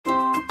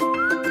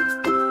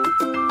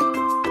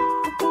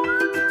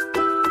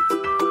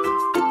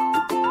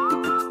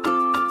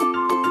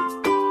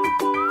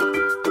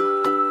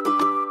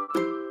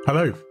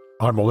Hello,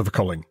 I'm Oliver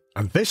Colling,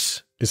 and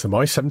this is the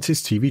My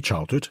 70s TV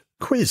Childhood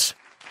quiz.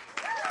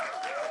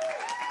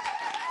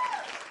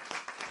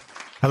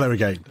 Hello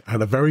again,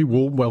 and a very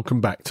warm welcome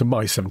back to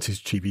My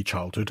 70s TV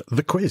Childhood,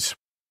 the quiz.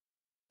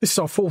 This is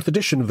our fourth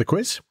edition of the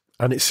quiz,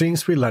 and it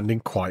seems to be landing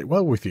quite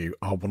well with you,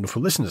 our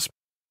wonderful listeners.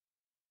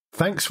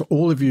 Thanks for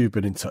all of you who've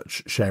been in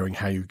touch, sharing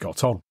how you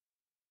got on.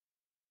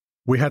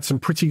 We had some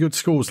pretty good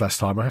scores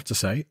last time, I have to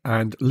say,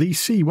 and Lee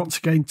C once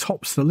again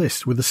tops the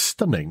list with a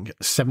stunning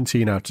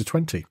 17 out of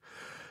 20.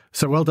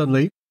 So well done,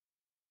 Lee.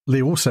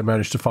 Lee also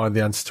managed to find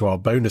the answer to our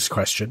bonus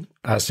question,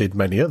 as did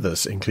many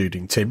others,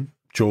 including Tim,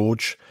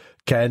 George,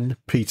 Ken,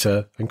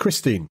 Peter and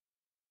Christine.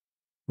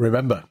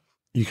 Remember,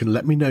 you can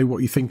let me know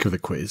what you think of the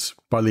quiz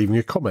by leaving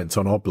a comment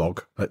on our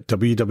blog at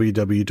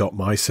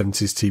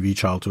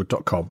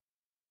www.my70stvchildhood.com,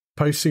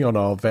 posting on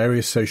our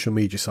various social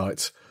media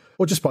sites,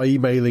 or just by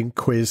emailing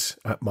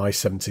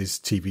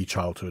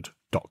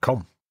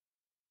quiz@my70stvchildhood.com.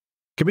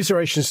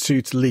 Commiserations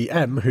to Lee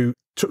M, who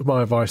took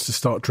my advice to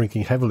start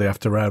drinking heavily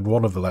after round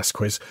one of the last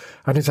quiz,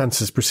 and his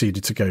answers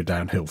proceeded to go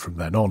downhill from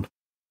then on.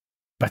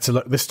 Better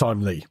luck this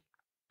time, Lee.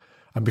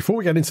 And before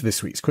we get into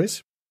this week's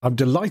quiz, I'm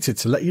delighted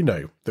to let you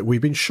know that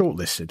we've been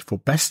shortlisted for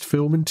Best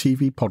Film and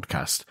TV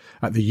Podcast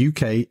at the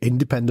UK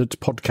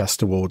Independent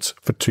Podcast Awards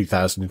for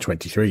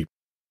 2023.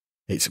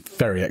 It's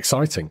very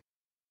exciting,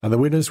 and the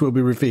winners will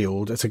be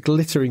revealed at a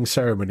glittering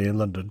ceremony in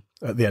London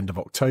at the end of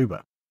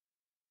October.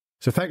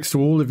 So thanks to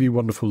all of you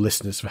wonderful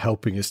listeners for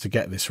helping us to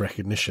get this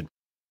recognition.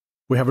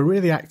 We have a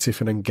really active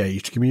and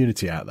engaged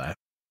community out there,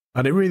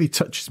 and it really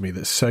touches me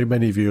that so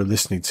many of you are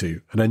listening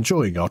to and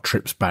enjoying our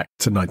trips back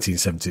to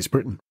 1970s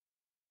Britain.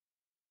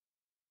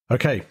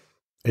 Okay,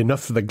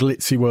 enough of the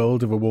glitzy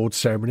world of awards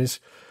ceremonies,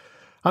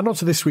 and on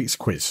to this week's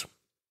quiz.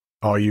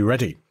 Are you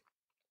ready?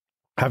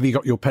 Have you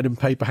got your pen and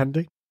paper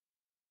handy?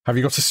 Have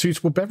you got a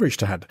suitable beverage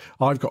to hand?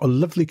 I've got a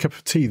lovely cup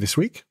of tea this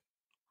week.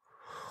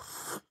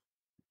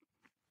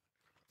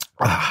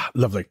 Ah,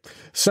 lovely.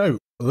 So,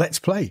 let's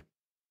play.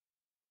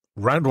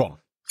 Round one.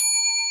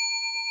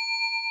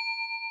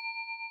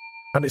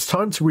 And it's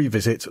time to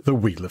revisit the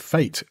Wheel of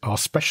Fate, our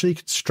specially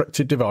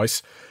constructed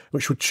device,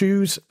 which will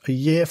choose a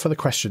year for the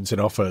questions in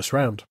our first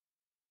round.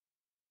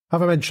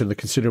 Have I mentioned the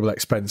considerable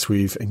expense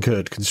we've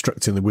incurred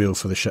constructing the wheel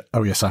for the show?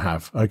 Oh, yes, I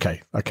have.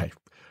 Okay.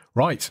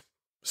 Right.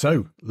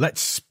 So,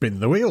 let's spin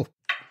the wheel.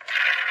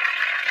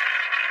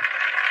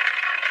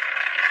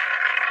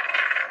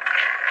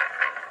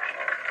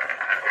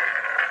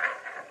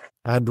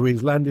 And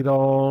we've landed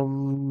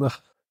on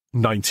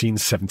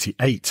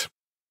 1978.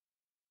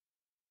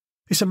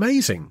 It's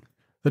amazing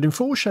that in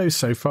 4 shows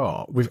so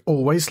far, we've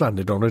always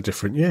landed on a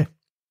different year.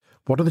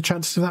 What are the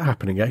chances of that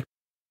happening, eh?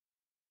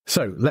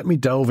 So, let me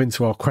delve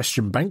into our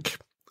question bank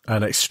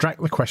and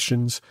extract the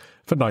questions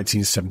for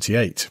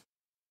 1978.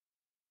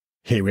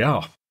 Here we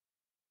are.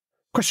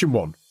 Question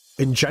 1.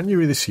 In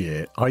January this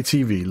year,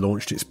 ITV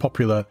launched its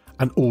popular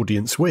An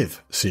Audience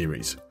With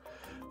series.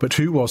 But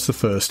who was the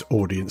first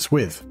audience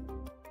with?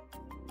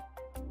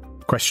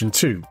 Question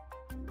 2.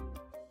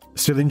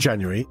 Still in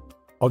January,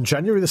 on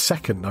January the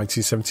 2nd,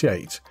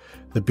 1978,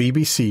 the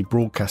BBC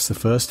broadcast the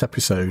first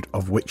episode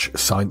of which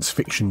science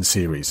fiction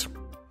series?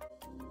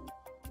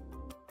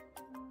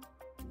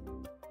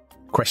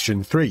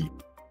 Question 3.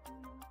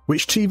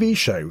 Which TV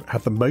show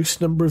had the most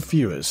number of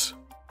viewers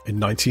in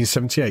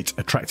 1978,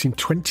 attracting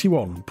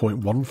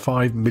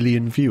 21.15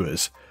 million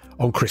viewers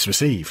on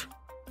Christmas Eve?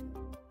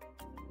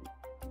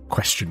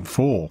 Question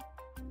 4.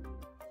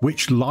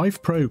 Which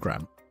live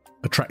programme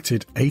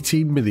attracted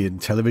 18 million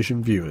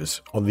television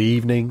viewers on the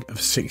evening of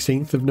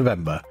 16th of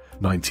November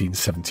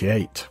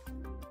 1978?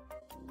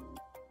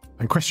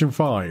 And question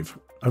 5,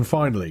 and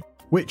finally,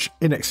 which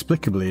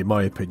inexplicably, in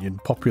my opinion,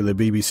 popular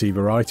BBC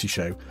variety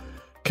show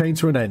came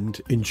to an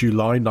end in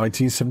July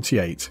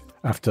 1978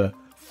 after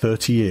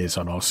 30 years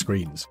on our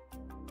screens?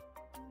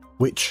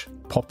 Which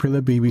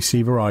popular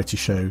BBC variety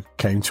show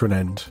came to an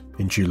end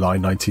in July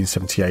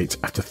 1978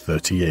 after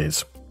 30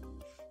 years?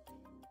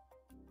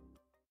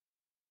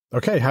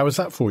 Okay, how was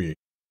that for you?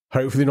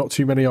 Hopefully not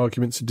too many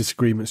arguments and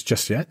disagreements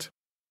just yet.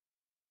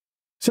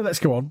 So let's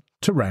go on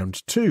to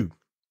round 2.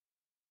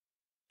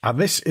 And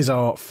this is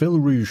our Fil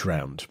Rouge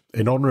round,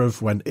 in honour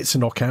of when It's a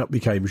Knockout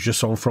became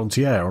Just on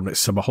Frontier on its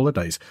summer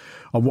holidays,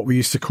 on what we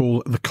used to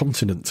call the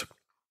continent.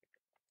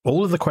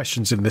 All of the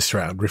questions in this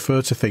round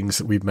refer to things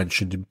that we've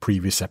mentioned in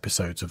previous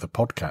episodes of the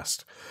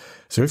podcast.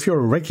 So if you're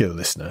a regular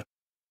listener,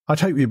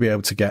 I'd hope you'll be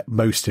able to get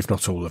most, if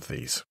not all, of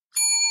these.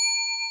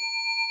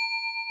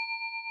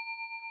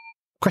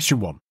 Question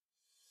 1.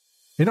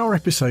 In our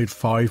episode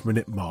 5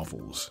 Minute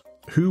Marvels,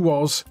 who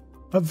was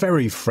a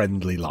very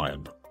friendly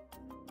lion?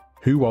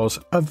 Who was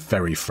a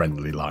very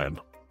friendly lion?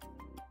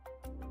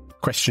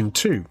 Question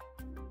 2.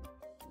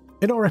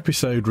 In our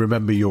episode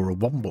Remember You're a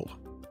Womble,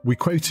 we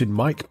quoted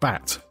Mike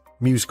Batt,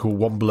 musical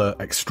wombler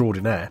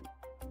extraordinaire,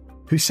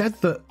 who said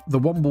that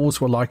the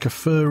wombles were like a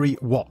furry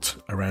what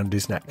around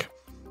his neck.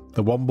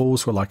 The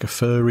wombles were like a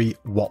furry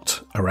what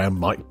around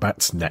Mike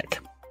Batt's neck.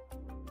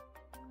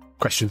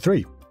 Question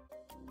 3.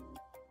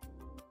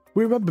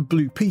 We remember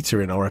Blue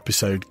Peter in our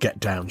episode Get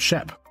Down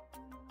Shep,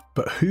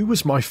 But who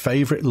was my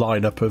favourite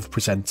lineup of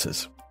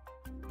presenters?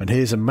 And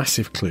here's a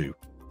massive clue.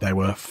 There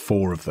were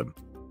 4 of them.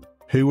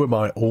 Who were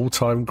my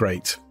all-time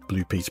great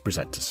Blue Peter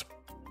presenters?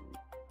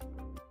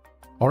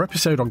 Our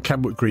episode on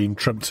Camwood Green,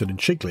 Trumpton and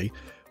Chigley,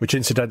 which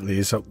incidentally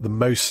is the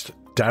most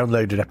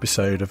downloaded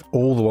episode of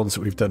all the ones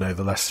that we've done over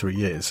the last 3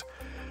 years,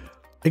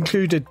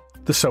 included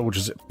the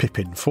soldiers at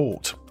Pippin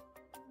Fort.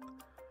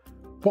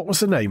 What was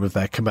the name of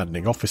their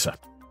commanding officer?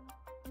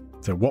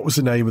 So what was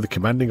the name of the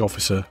commanding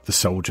officer, the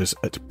soldiers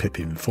at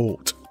Pippin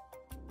Fort?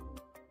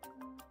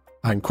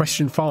 And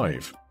question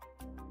 5.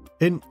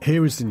 In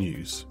Here Is the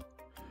News,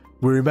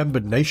 we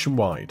remembered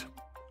nationwide,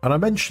 and I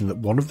mentioned that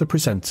one of the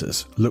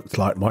presenters looked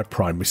like my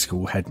primary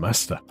school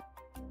headmaster.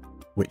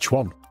 Which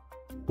one?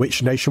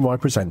 Which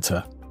nationwide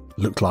presenter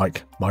looked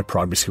like my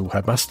primary school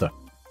headmaster?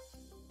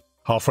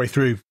 Halfway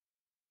through.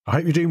 I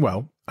hope you're doing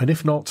well, and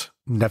if not,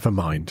 never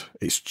mind.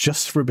 It's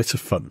just for a bit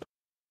of fun.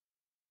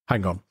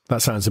 Hang on,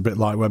 that sounds a bit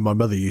like when my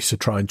mother used to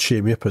try and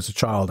cheer me up as a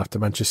child after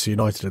Manchester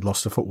United had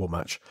lost a football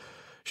match.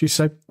 She'd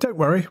say, "Don't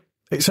worry,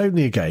 it's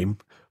only a game,"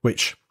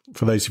 which,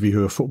 for those of you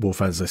who are football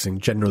fans listening,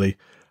 generally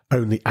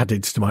only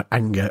added to my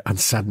anger and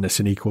sadness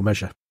in equal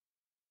measure.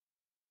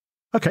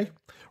 Okay,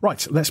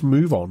 right, let's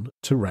move on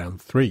to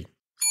round 3.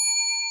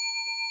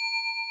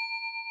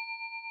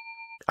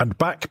 And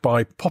back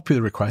by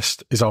popular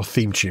request is our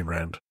theme tune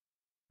round,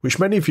 which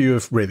many of you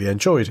have really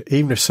enjoyed,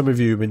 even if some of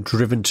you have been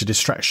driven to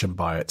distraction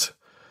by it.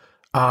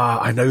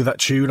 I know that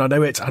tune, I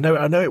know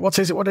it, what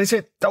is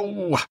it?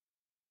 Oh!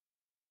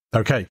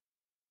 Okay,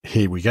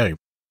 here we go.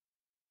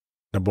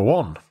 Number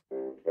 1.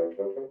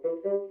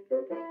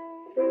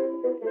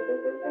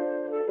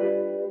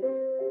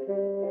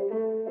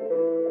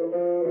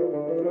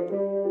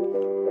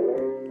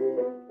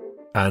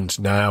 And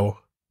now,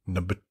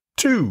 number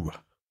 2.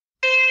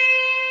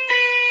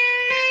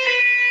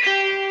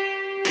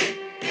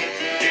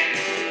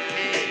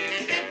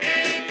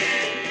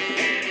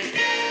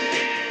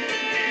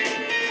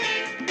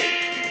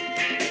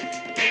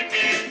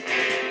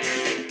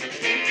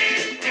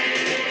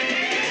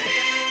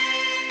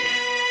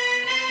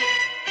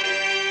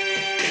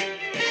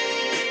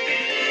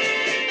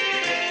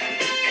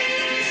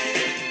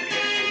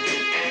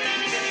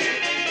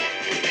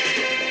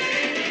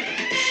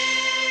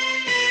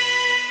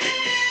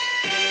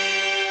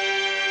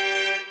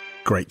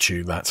 Great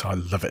tune, that. I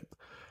love it.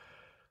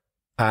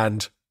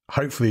 And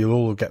hopefully you'll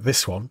all get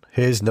this one.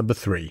 Here's number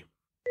 3.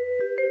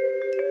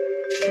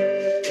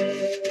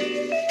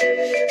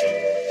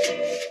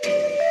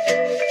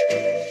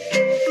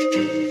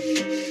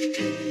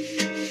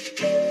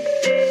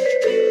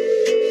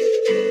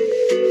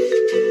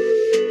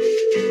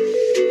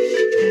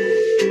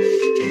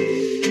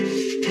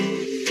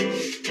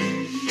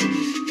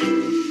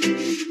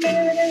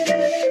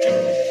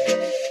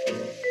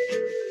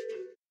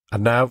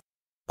 And now,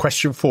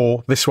 question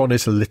 4. This one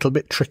is a little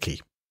bit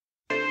tricky.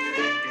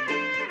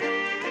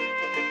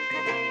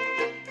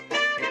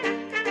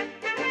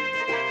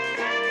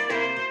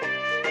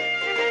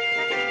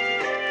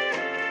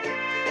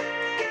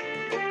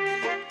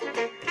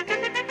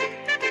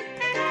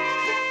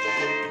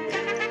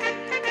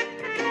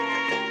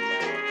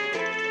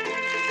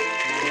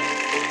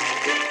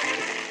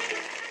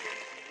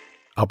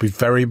 I'll be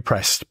very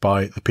impressed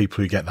by the people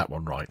who get that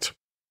one right.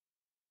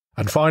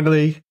 And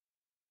finally,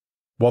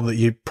 one that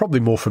you're probably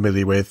more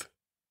familiar with,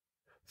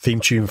 theme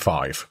tune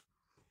 5.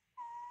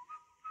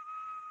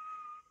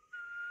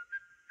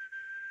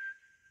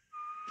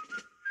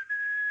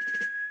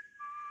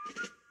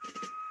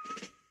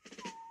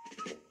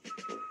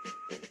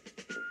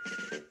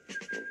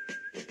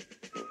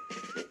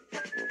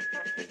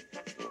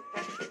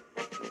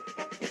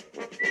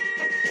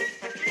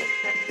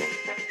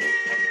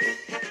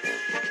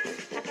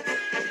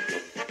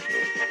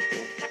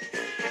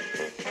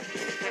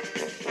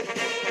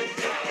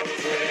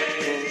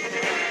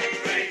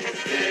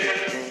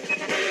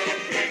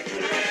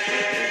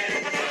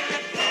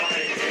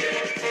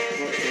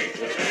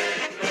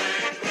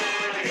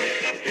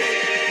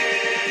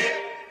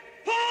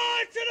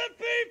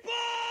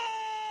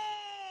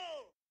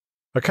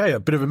 Okay, a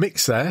bit of a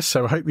mix there,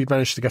 so I hope you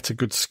managed to get a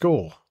good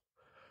score.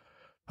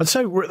 And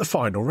so we're at the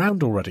final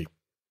round already.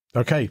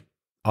 Okay,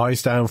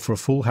 eyes down for a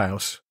full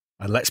house,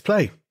 and let's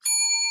play.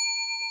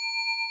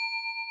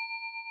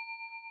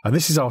 And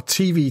this is our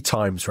TV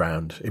Times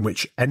round, in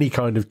which any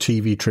kind of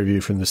TV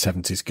trivia from the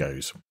 70s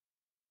goes.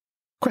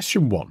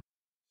 Question 1.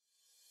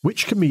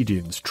 Which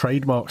comedian's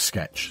trademark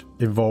sketch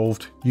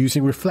involved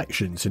using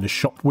reflections in a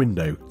shop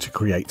window to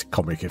create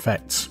comic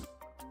effects?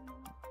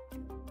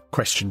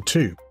 Question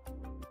 2.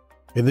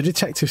 In the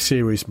detective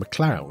series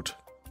McCloud,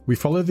 we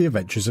follow the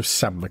adventures of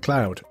Sam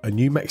McCloud, a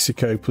New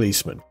Mexico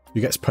policeman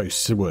who gets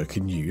posted to work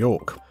in New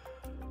York.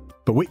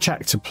 But which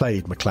actor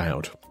played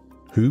McCloud?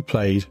 Who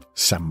played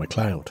Sam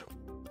McCloud?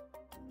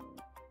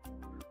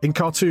 In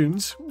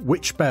cartoons,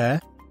 which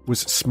bear was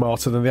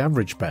smarter than the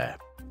average bear?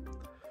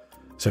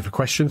 So for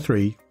question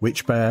 3,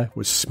 which bear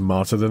was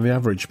smarter than the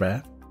average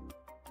bear?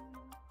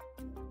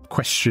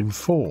 Question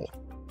 4.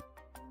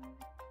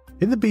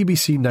 In the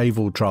BBC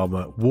naval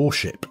drama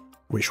Warship,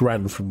 which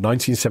ran from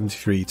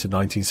 1973 to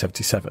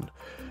 1977,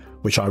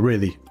 which I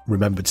really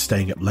remembered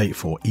staying up late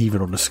for,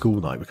 even on a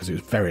school night, because it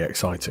was very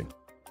exciting.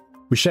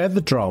 We shared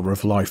the drama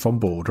of life on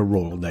board a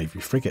Royal Navy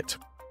frigate.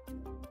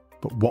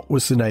 But what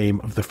was the name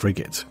of the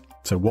frigate?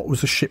 So what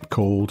was the ship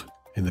called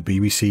in the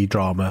BBC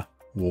drama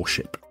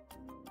Warship?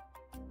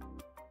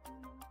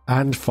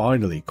 And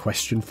finally,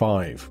 question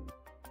 5.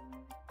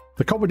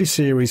 The comedy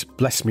series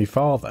Bless Me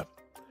Father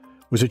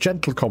was a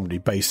gentle comedy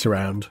based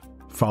around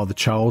Father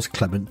Charles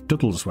Clement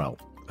Duddleswell,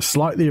 a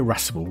slightly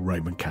irascible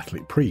Roman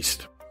Catholic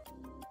priest.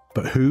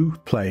 But who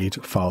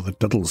played Father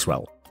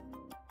Duddleswell?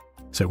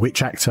 So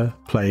which actor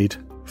played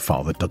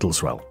Father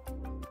Duddleswell?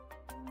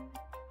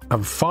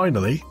 And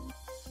finally,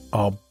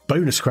 our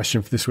bonus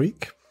question for this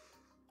week.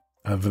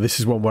 And for this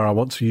is one where I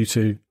want you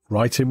to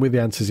write in with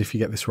the answers if you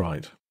get this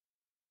right.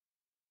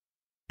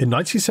 In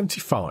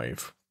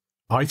 1975,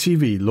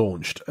 ITV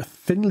launched a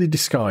thinly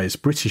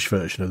disguised British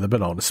version of the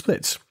Banana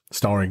Splits,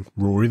 starring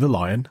Rory the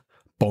Lion,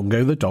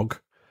 Bongo the Dog,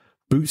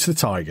 Boots the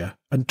Tiger,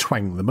 and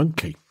Twang the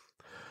Monkey.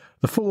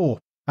 The 4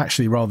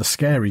 actually rather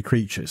scary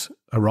creatures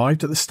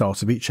arrived at the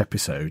start of each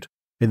episode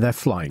in their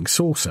flying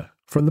saucer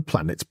from the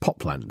planet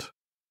Popland.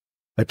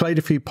 They played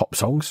a few pop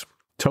songs,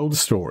 told a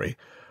story,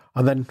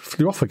 and then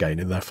flew off again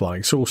in their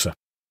flying saucer.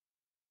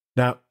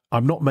 Now,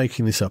 I'm not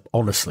making this up,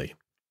 honestly.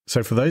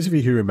 So for those of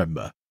you who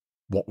remember,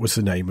 what was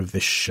the name of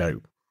this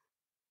show?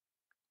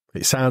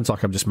 It sounds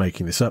like I'm just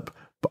making this up,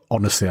 but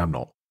honestly I'm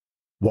not.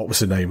 What was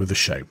the name of the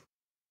show?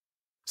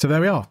 So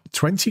there we are,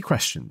 20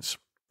 questions.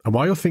 And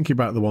while you're thinking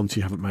about the ones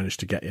you haven't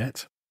managed to get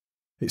yet,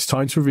 it's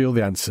time to reveal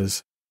the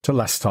answers to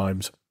last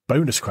time's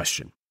bonus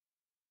question.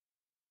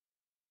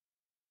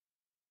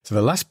 So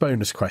the last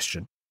bonus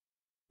question,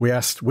 we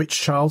asked which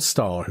child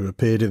star who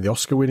appeared in the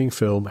Oscar-winning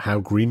film How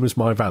Green Was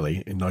My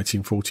Valley in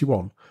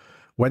 1941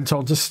 went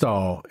on to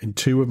star in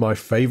 2 of my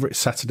favourite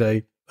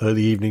Saturday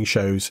early evening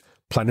shows,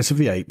 Planet of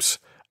the Apes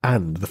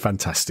and The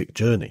Fantastic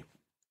Journey.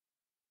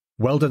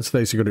 Well done to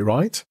those who got it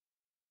right.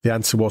 The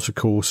answer was, of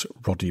course,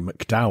 Roddy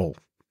McDowall.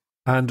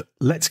 And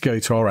let's go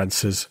to our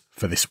answers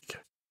for this week.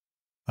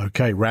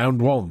 Okay,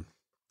 round 1.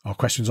 Our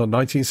questions on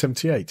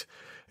 1978.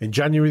 In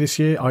January this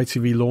year,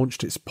 ITV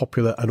launched its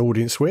popular An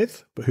Audience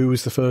With, but who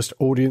was the first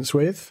audience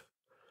with?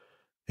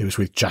 It was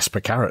with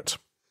Jasper Carrott.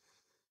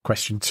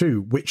 Question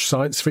 2. Which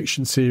science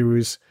fiction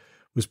series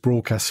was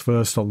broadcast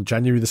first on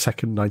January the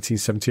 2nd,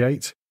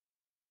 1978?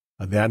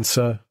 And the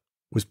answer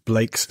was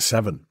Blake's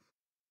 7.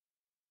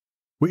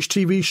 Which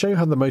TV show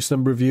had the most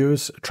number of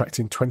viewers,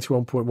 attracting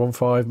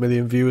 21.15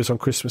 million viewers on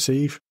Christmas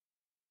Eve?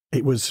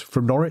 It was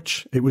from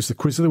Norwich, it was the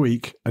Quiz of the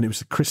Week, and it was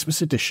the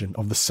Christmas edition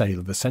of the Sale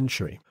of the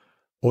Century.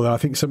 Although I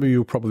think some of you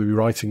will probably be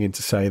writing in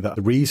to say that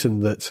the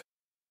reason that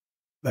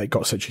they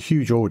got such a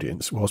huge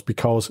audience was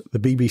because the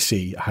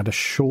BBC had a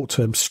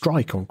short-term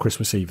strike on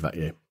Christmas Eve that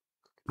year.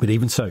 But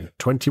even so,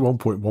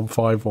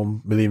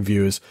 21.151 million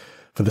viewers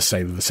for the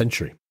Sale of the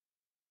Century.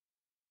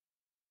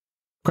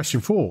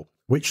 Question 4.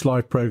 Which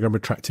live programme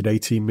attracted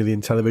 18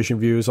 million television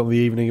viewers on the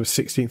evening of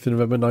 16th of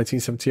November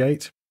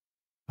 1978?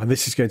 And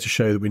this is going to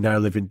show that we now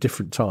live in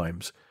different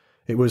times.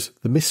 It was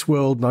the Miss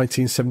World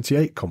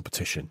 1978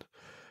 competition.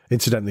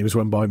 Incidentally, it was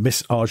won by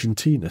Miss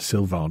Argentina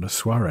Silvana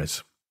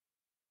Suarez.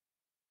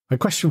 And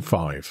question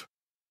 5.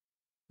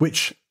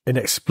 Which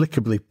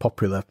inexplicably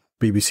popular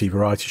BBC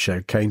variety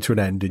show came to an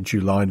end in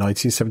July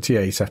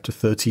 1978 after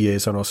 30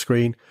 years on our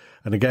screen?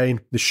 And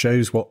again, this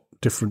shows what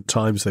different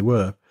times they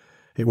were.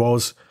 It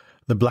was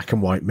the Black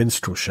and White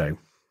Minstrel Show,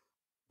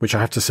 which I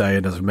have to say,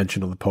 and as I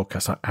mentioned on the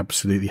podcast, I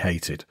absolutely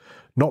hated.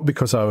 Not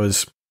because I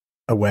was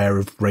aware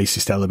of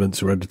racist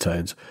elements or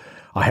undertones.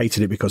 I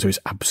hated it because it was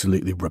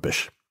absolutely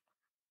rubbish.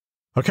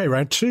 Okay,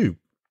 round 2.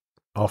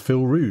 Our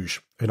Fil Rouge.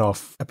 In our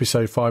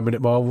episode 5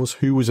 Minute Marvels,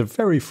 who was a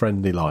very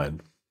friendly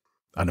lion?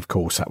 And of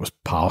course, that was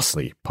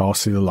Parsley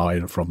the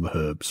lion from the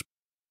Herbs.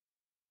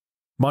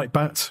 Mike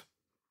Batt,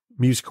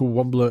 musical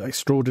wombler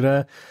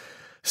extraordinaire,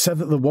 said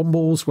that the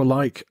wombles were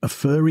like a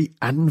furry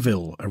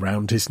anvil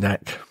around his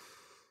neck.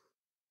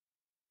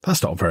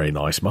 That's not very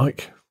nice,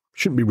 Mike.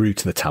 Shouldn't be rude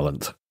to the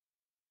talent.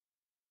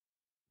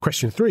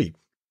 Question 3.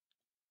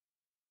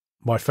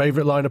 My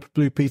favourite lineup of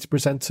Blue Peter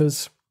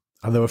presenters,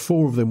 and there were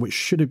 4 of them which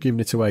should have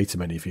given it away to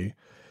many of you.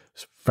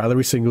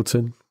 Valerie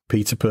Singleton,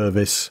 Peter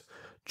Purvis,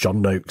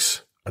 John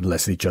Noakes, and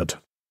Leslie Judd.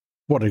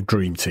 What a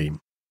dream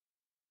team.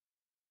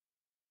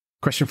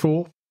 Question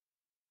 4.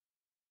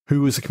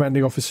 Who was the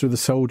commanding officer of the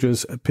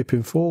soldiers at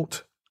Pippin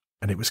Fort?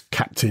 And it was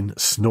Captain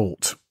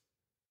Snort.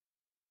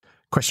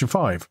 Question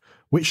 5.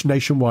 Which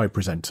nationwide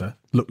presenter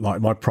looked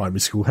like my primary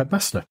school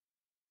headmaster?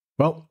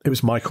 Well, it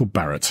was Michael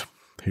Barrett,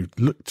 who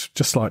looked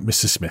just like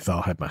Mr. Smith,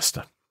 our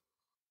headmaster.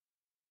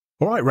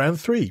 All right,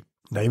 round 3.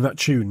 Name that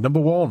tune. Number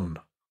 1.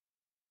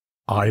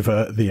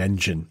 Ivor the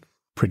Engine.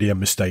 Pretty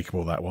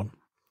unmistakable, that one.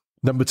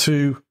 Number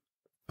 2.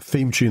 A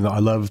theme tune that I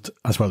loved,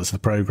 as well as the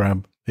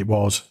programme. It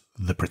was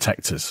The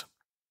Protectors.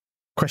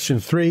 Question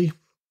 3.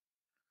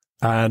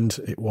 And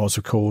it was,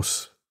 of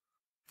course,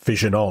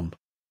 Vision On.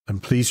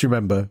 And please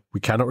remember, we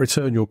cannot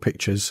return your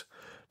pictures,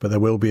 but there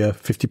will be a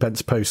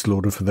 50p postal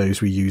order for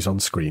those we use on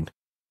screen.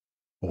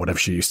 or whatever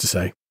she used to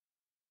say.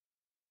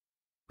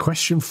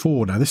 Question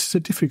 4. Now, this is a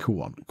difficult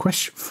one.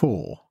 Question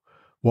 4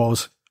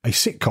 was a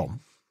sitcom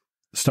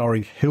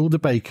starring Hilda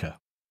Baker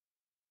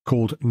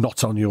called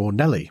Not On Your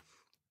Nelly,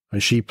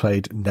 and she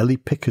played Nellie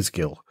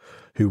Pickersgill,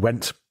 who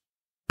went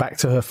back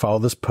to her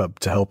father's pub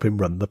to help him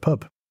run the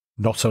pub.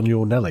 Not On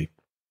Your Nelly.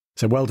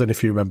 So well done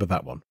if you remember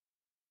that one.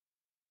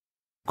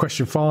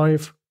 Question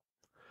 5.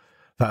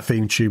 That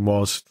theme tune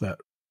was that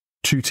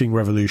tooting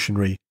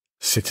revolutionary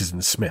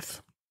Citizen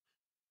Smith.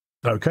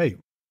 Okay,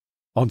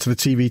 on to the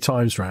TV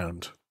Times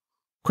round.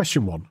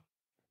 Question 1.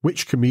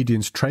 Which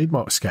comedian's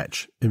trademark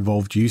sketch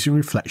involved using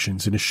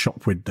reflections in a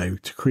shop window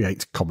to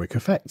create comic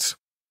effects?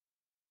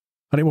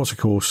 And it was, of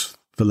course,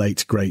 the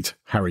late, great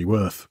Harry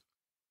Worth.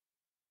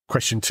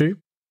 Question 2.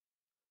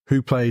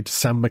 Who played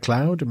Sam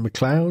McCloud in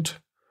McCloud?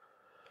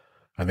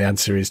 And the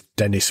answer is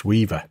Dennis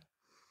Weaver.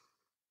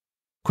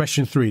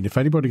 Question 3, and if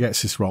anybody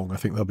gets this wrong, I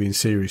think they'll be in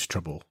serious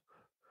trouble.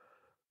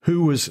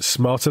 Who was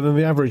smarter than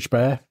the average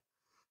bear?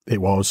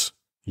 It was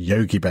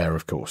Yogi Bear,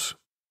 of course.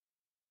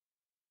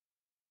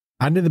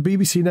 And in the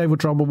BBC naval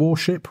drama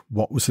Warship,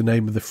 what was the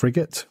name of the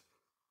frigate?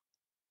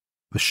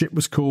 The ship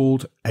was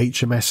called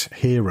HMS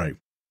Hero.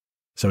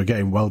 So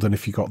again, well done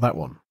if you got that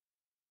one.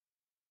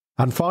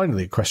 And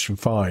finally, question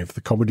 5,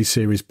 the comedy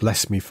series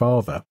Bless Me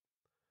Father,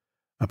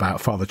 about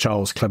Father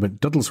Charles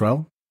Clement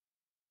Duddleswell.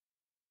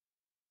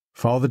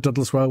 Father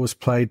Duddleswell was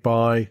played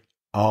by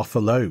Arthur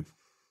Lowe.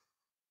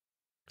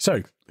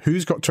 So,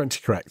 who's got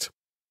 20 correct?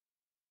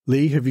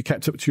 Lee, have you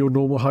kept up to your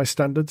normal high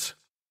standards?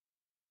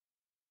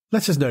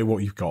 Let us know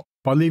what you've got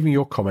by leaving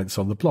your comments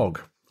on the blog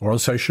or on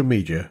social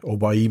media or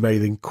by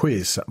emailing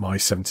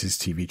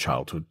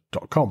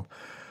quiz@my70stvchildhood.com,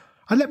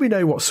 and let me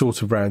know what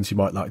sort of rounds you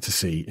might like to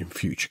see in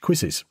future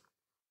quizzes.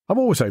 I'm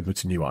always open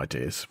to new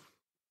ideas,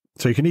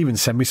 so you can even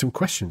send me some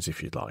questions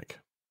if you'd like.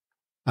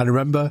 And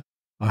remember,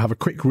 I have a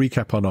quick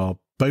recap on our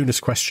bonus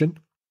question.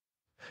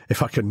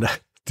 If I can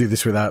do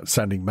this without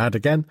sounding mad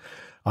again,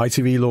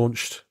 ITV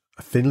launched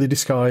a thinly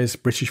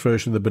disguised British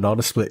version of the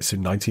Banana Splits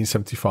in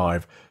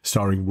 1975,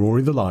 starring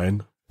Rory the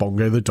Lion,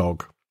 Bongo the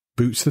Dog,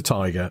 Boots the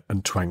Tiger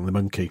and Twang the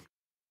Monkey.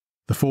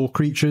 The 4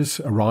 creatures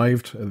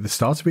arrived at the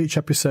start of each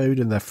episode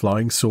in their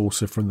flying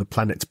saucer from the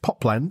planet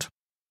Popland,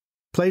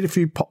 played a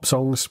few pop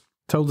songs,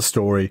 told the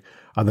story,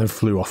 and then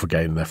flew off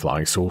again in their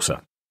flying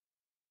saucer.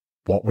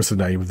 What was the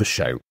name of the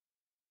show?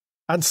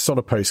 Answers on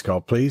a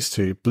postcard, please,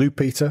 to Blue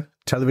Peter,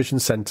 Television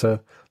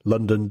Centre,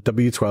 London,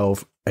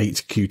 W12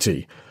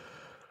 8QT.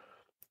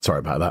 Sorry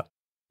about that.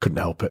 Couldn't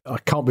help it. I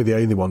can't be the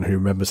only one who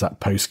remembers that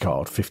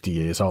postcard 50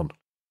 years on.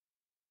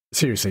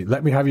 Seriously,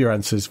 let me have your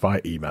answers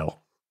via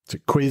email to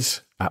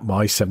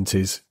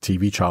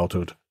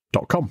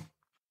quiz@my70stvchildhood.com.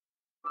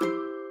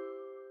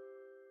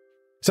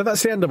 So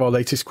that's the end of our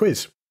latest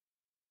quiz.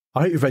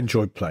 I hope you've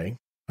enjoyed playing,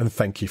 and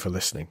thank you for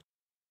listening.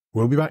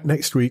 We'll be back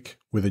next week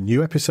with a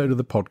new episode of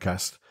the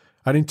podcast,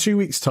 and in 2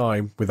 weeks'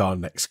 time with our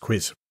next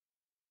quiz.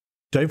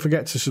 Don't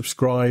forget to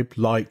subscribe,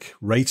 like,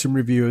 rate and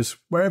review us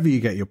wherever you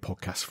get your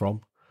podcasts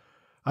from.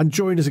 And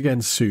join us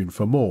again soon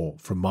for more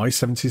from My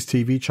 70s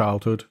TV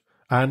Childhood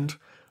and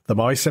the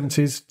My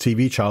 70s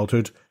TV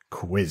Childhood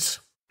Quiz.